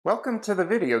Welcome to the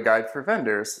video guide for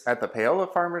vendors at the Paola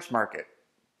Farmers Market.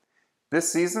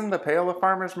 This season, the Paola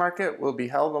Farmers Market will be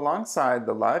held alongside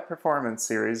the live performance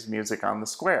series Music on the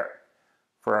Square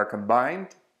for our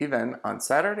combined event on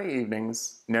Saturday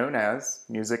evenings known as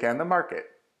Music and the Market.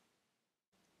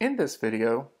 In this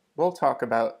video, we'll talk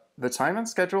about the time and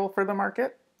schedule for the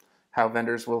market, how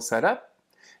vendors will set up,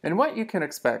 and what you can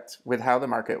expect with how the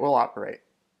market will operate.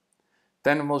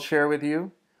 Then we'll share with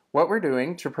you what we're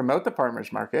doing to promote the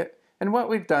farmers market, and what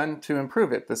we've done to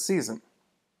improve it this season.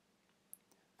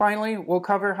 Finally, we'll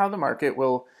cover how the market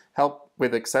will help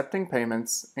with accepting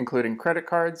payments, including credit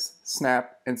cards,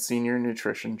 SNAP, and senior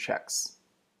nutrition checks.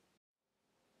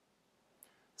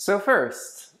 So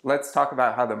first, let's talk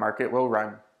about how the market will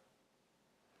run.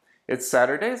 It's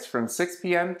Saturdays from 6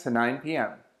 p.m. to 9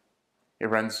 p.m. It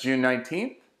runs June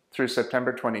 19th through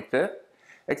September 25th,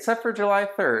 except for July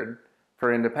 3rd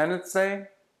for Independence Day,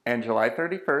 and July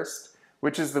 31st,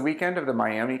 which is the weekend of the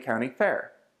Miami County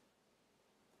Fair.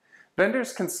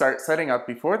 Vendors can start setting up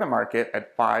before the market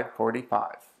at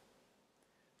 5:45.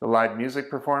 The live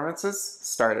music performances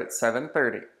start at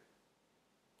 7:30.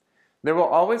 There will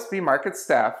always be market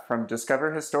staff from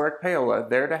Discover Historic Paola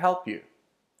there to help you.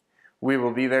 We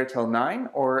will be there till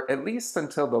 9 or at least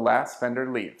until the last vendor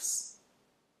leaves.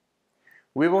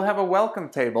 We will have a welcome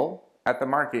table at the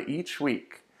market each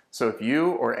week. So if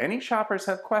you or any shoppers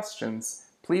have questions,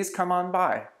 please come on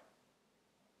by.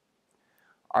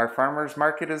 Our farmers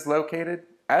market is located,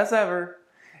 as ever,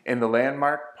 in the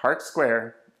landmark Park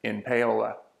Square in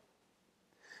Paola.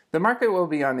 The market will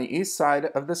be on the east side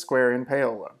of the square in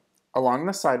Paola, along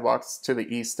the sidewalks to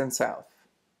the east and south.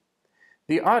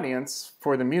 The audience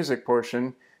for the music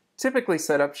portion typically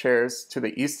set up chairs to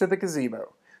the east of the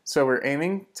gazebo, so we're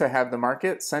aiming to have the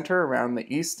market center around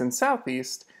the east and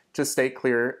southeast to stay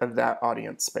clear of that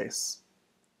audience space.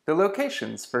 The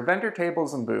locations for vendor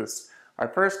tables and booths are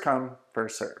first come,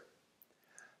 first served.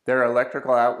 There are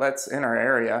electrical outlets in our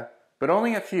area, but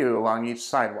only a few along each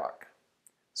sidewalk.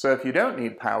 So if you don't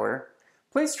need power,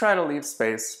 please try to leave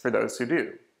space for those who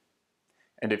do.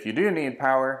 And if you do need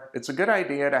power, it's a good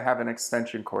idea to have an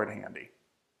extension cord handy.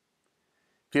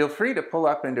 Feel free to pull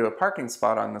up into a parking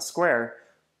spot on the square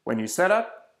when you set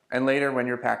up and later when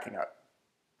you're packing up.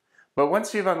 But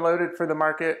once you've unloaded for the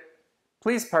market,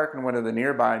 please park in one of the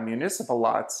nearby municipal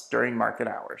lots during market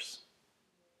hours.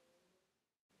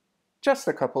 Just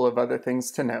a couple of other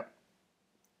things to note.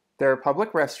 There are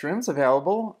public restrooms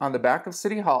available on the back of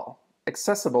City Hall,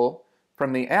 accessible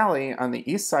from the alley on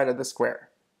the east side of the square.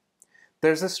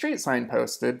 There's a street sign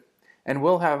posted, and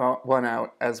we'll have one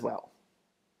out as well.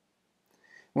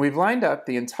 We've lined up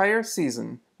the entire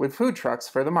season with food trucks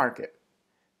for the market.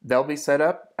 They'll be set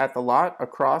up at the lot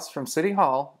across from City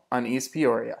Hall on East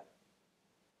Peoria.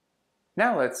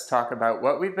 Now let's talk about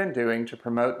what we've been doing to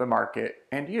promote the market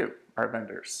and you, our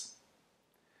vendors.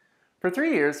 For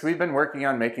 3 years, we've been working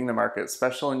on making the market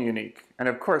special and unique, and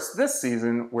of course this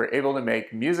season we're able to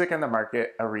make Music in the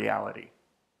Market a reality.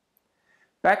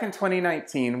 Back in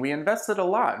 2019, we invested a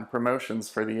lot in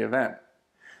promotions for the event,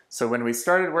 so when we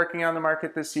started working on the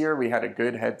market this year, we had a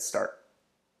good head start.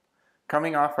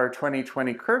 Coming off our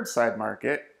 2020 curbside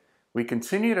market, we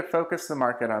continue to focus the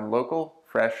market on local,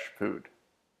 fresh food.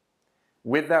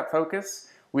 With that focus,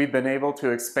 we've been able to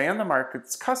expand the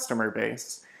market's customer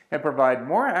base and provide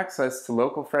more access to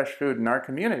local fresh food in our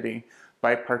community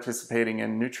by participating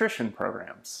in nutrition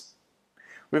programs.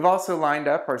 We've also lined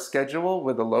up our schedule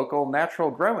with a local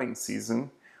natural growing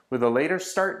season with a later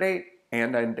start date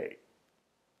and end date.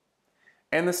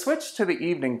 And the switch to the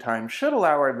evening time should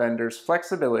allow our vendors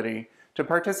flexibility to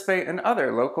participate in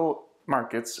other local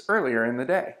markets earlier in the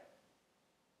day.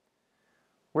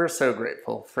 We're so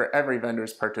grateful for every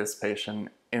vendor's participation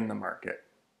in the market.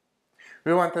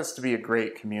 We want this to be a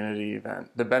great community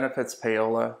event that benefits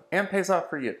Paola and pays off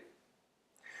for you.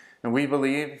 And we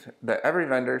believe that every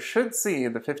vendor should see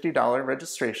the $50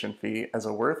 registration fee as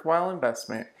a worthwhile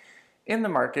investment in the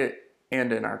market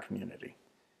and in our community.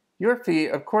 Your fee,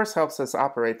 of course, helps us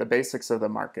operate the basics of the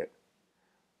market.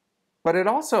 But it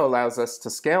also allows us to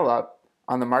scale up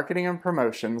on the marketing and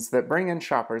promotions that bring in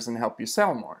shoppers and help you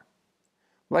sell more.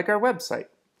 Like our website.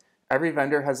 Every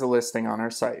vendor has a listing on our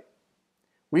site.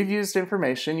 We've used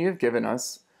information you've given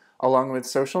us, along with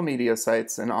social media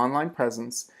sites and online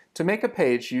presence, to make a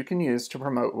page you can use to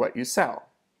promote what you sell.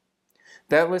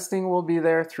 That listing will be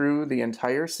there through the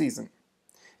entire season.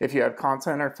 If you have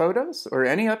content or photos or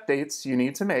any updates you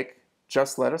need to make,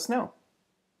 just let us know.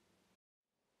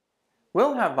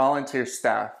 We'll have volunteer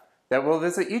staff that will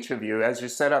visit each of you as you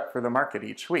set up for the market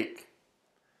each week.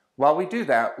 While we do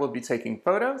that, we'll be taking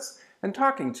photos and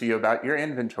talking to you about your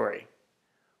inventory.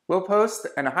 We'll post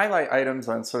and highlight items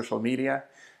on social media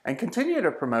and continue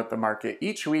to promote the market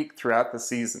each week throughout the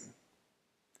season.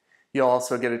 You'll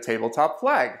also get a tabletop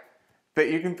flag that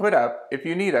you can put up if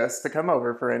you need us to come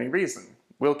over for any reason.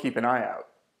 We'll keep an eye out.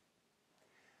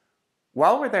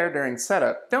 While we're there during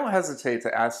setup, don't hesitate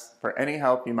to ask for any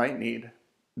help you might need.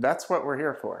 That's what we're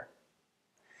here for.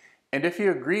 And if you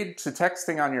agreed to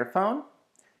texting on your phone,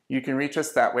 you can reach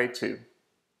us that way too.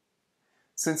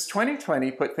 Since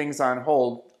 2020 put things on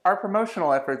hold, our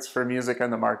promotional efforts for Music on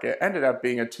the Market ended up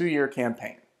being a 2-year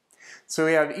campaign. So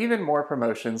we have even more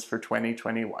promotions for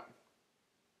 2021.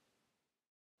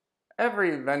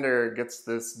 Every vendor gets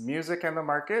this Music on the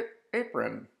Market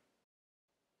apron.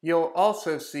 You'll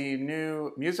also see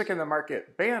new Music in the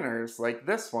Market banners like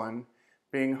this one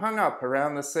being hung up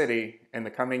around the city in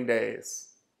the coming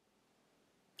days.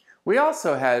 We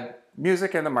also had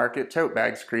Music in the Market tote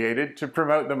bags created to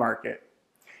promote the market.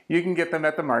 You can get them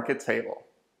at the market table.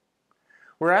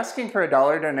 We're asking for a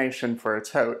 $1 donation for a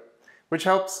tote, which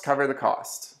helps cover the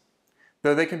cost,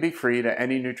 though they can be free to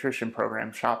any nutrition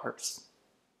program shoppers.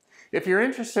 If you're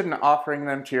interested in offering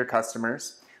them to your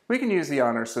customers, we can use the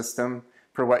honor system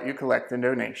for what you collect in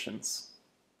donations.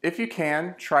 If you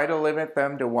can, try to limit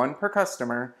them to 1 per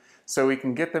customer so we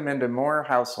can get them into more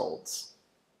households.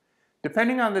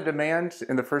 Depending on the demand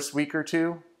in the first week or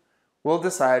 2, we'll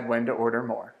decide when to order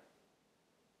more.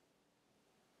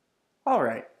 All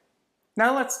right,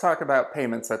 now let's talk about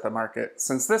payments at the market,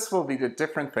 since this will be a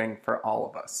different thing for all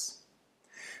of us.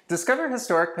 Discover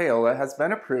Historic Paola has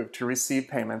been approved to receive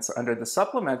payments under the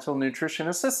Supplemental Nutrition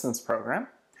Assistance Program,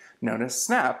 known as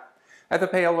SNAP, at the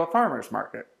Paola Farmers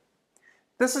Market.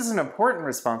 This is an important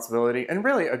responsibility and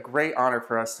really a great honor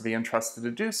for us to be entrusted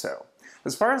to do so.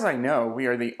 As far as I know, we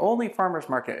are the only farmers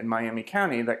market in Miami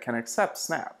County that can accept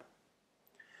SNAP.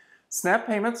 SNAP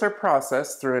payments are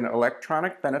processed through an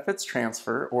electronic benefits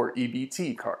transfer or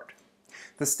EBT card.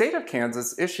 The state of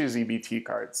Kansas issues EBT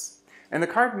cards, and the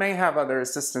card may have other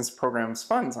assistance programs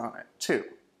funds on it too.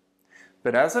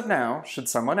 But as of now, should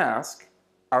someone ask,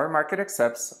 our market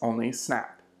accepts only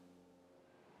SNAP.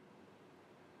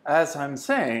 As I'm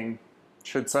saying,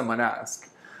 should someone ask,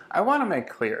 I want to make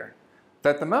clear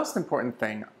that the most important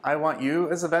thing I want you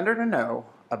as a vendor to know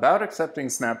about accepting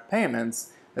SNAP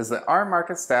payments is that our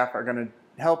market staff are going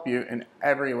to help you in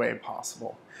every way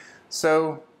possible.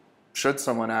 So, should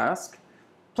someone ask,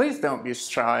 please don't be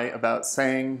shy about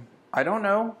saying, I don't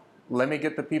know, let me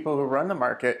get the people who run the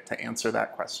market to answer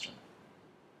that question.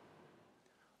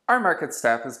 Our market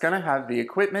staff is going to have the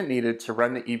equipment needed to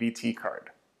run the EBT card.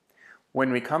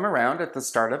 When we come around at the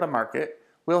start of the market,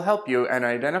 we'll help you and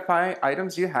identify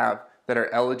items you have that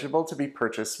are eligible to be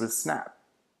purchased with SNAP.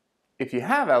 If you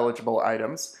have eligible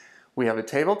items, we have a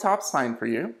tabletop sign for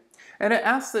you, and it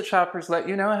asks that shoppers let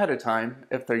you know ahead of time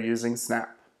if they're using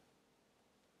SNAP.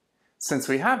 Since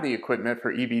we have the equipment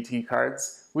for EBT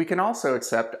cards, we can also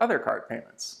accept other card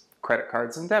payments, credit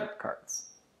cards and debit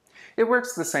cards. It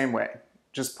works the same way.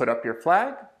 Just put up your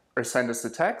flag or send us a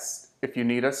text if you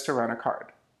need us to run a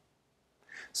card.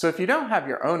 So if you don't have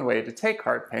your own way to take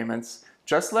card payments,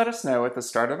 just let us know at the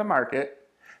start of the market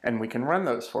and we can run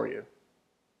those for you.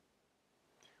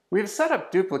 We've set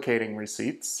up duplicating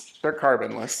receipts, they're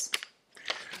carbonless,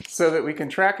 so that we can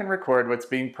track and record what's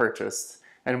being purchased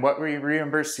and what we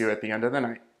reimburse you at the end of the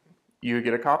night. You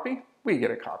get a copy, we get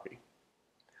a copy.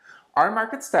 Our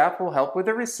market staff will help with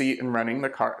the receipt and running the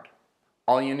card.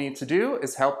 All you need to do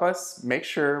is help us make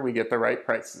sure we get the right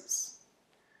prices.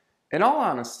 In all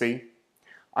honesty,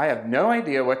 I have no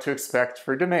idea what to expect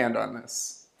for demand on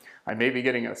this. I may be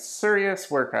getting a serious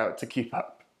workout to keep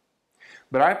up.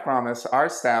 But I promise our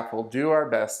staff will do our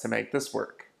best to make this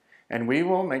work, and we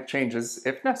will make changes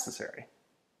if necessary.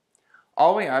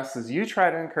 All we ask is you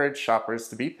try to encourage shoppers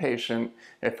to be patient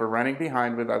if we're running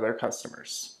behind with other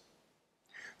customers.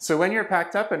 So when you're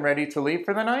packed up and ready to leave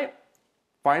for the night,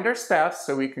 find our staff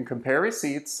so we can compare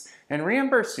receipts and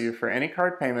reimburse you for any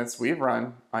card payments we've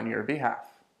run on your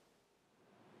behalf.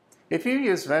 If you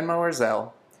use Venmo or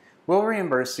Zelle, we'll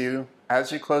reimburse you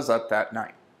as you close up that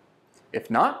night. If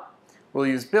not, we'll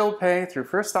use bill pay through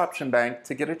First Option Bank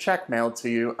to get a check mailed to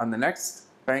you on the next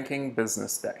banking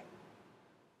business day.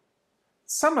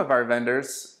 Some of our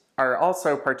vendors are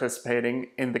also participating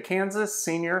in the Kansas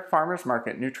Senior Farmers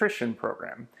Market Nutrition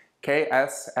Program,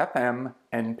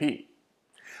 KSFM-NP.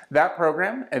 That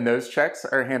program and those checks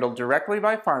are handled directly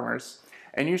by farmers,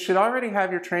 and you should already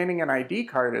have your training and ID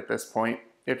card at this point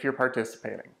if you're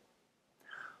participating.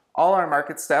 All our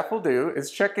market staff will do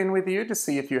is check in with you to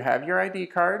see if you have your ID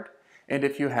card and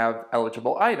if you have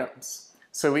eligible items,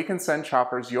 so we can send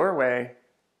shoppers your way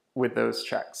with those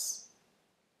checks.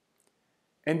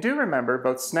 And do remember,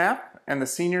 both SNAP and the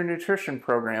Senior Nutrition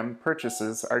Program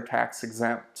purchases are tax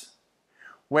exempt.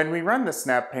 When we run the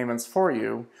SNAP payments for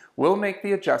you, we'll make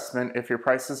the adjustment if your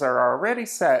prices are already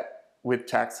set with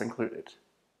tax included.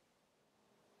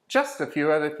 Just a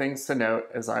few other things to note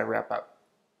as I wrap up.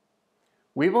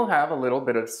 We will have a little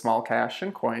bit of small cash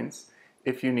and coins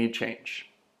if you need change.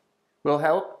 We'll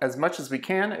help as much as we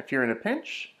can if you're in a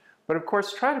pinch, but of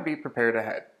course try to be prepared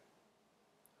ahead.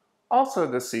 Also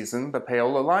this season, the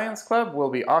Paola Lions Club will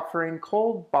be offering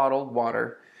cold bottled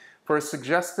water for a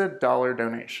suggested $1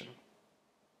 donation.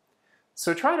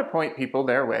 So try to point people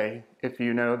their way if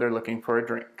you know they're looking for a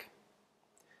drink.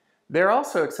 They're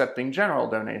also accepting general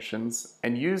donations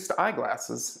and used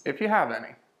eyeglasses if you have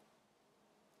any.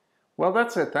 Well,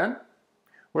 that's it then.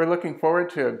 We're looking forward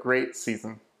to a great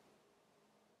season.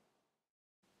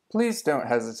 Please don't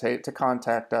hesitate to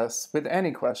contact us with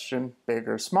any question, big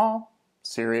or small,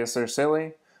 serious or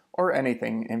silly, or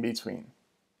anything in between.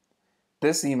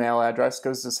 This email address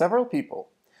goes to several people,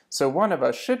 so one of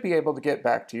us should be able to get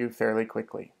back to you fairly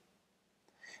quickly.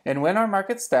 And when our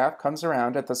market staff comes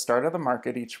around at the start of the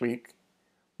market each week,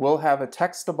 we'll have a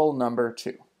textable number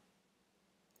too.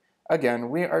 Again,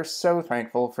 we are so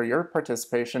thankful for your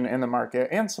participation in the market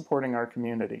and supporting our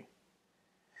community.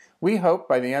 We hope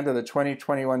by the end of the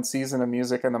 2021 season of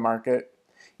Music in the Market,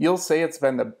 you'll say it's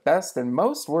been the best and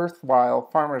most worthwhile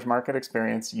farmers market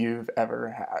experience you've ever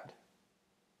had.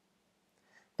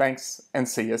 Thanks, and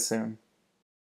see you soon.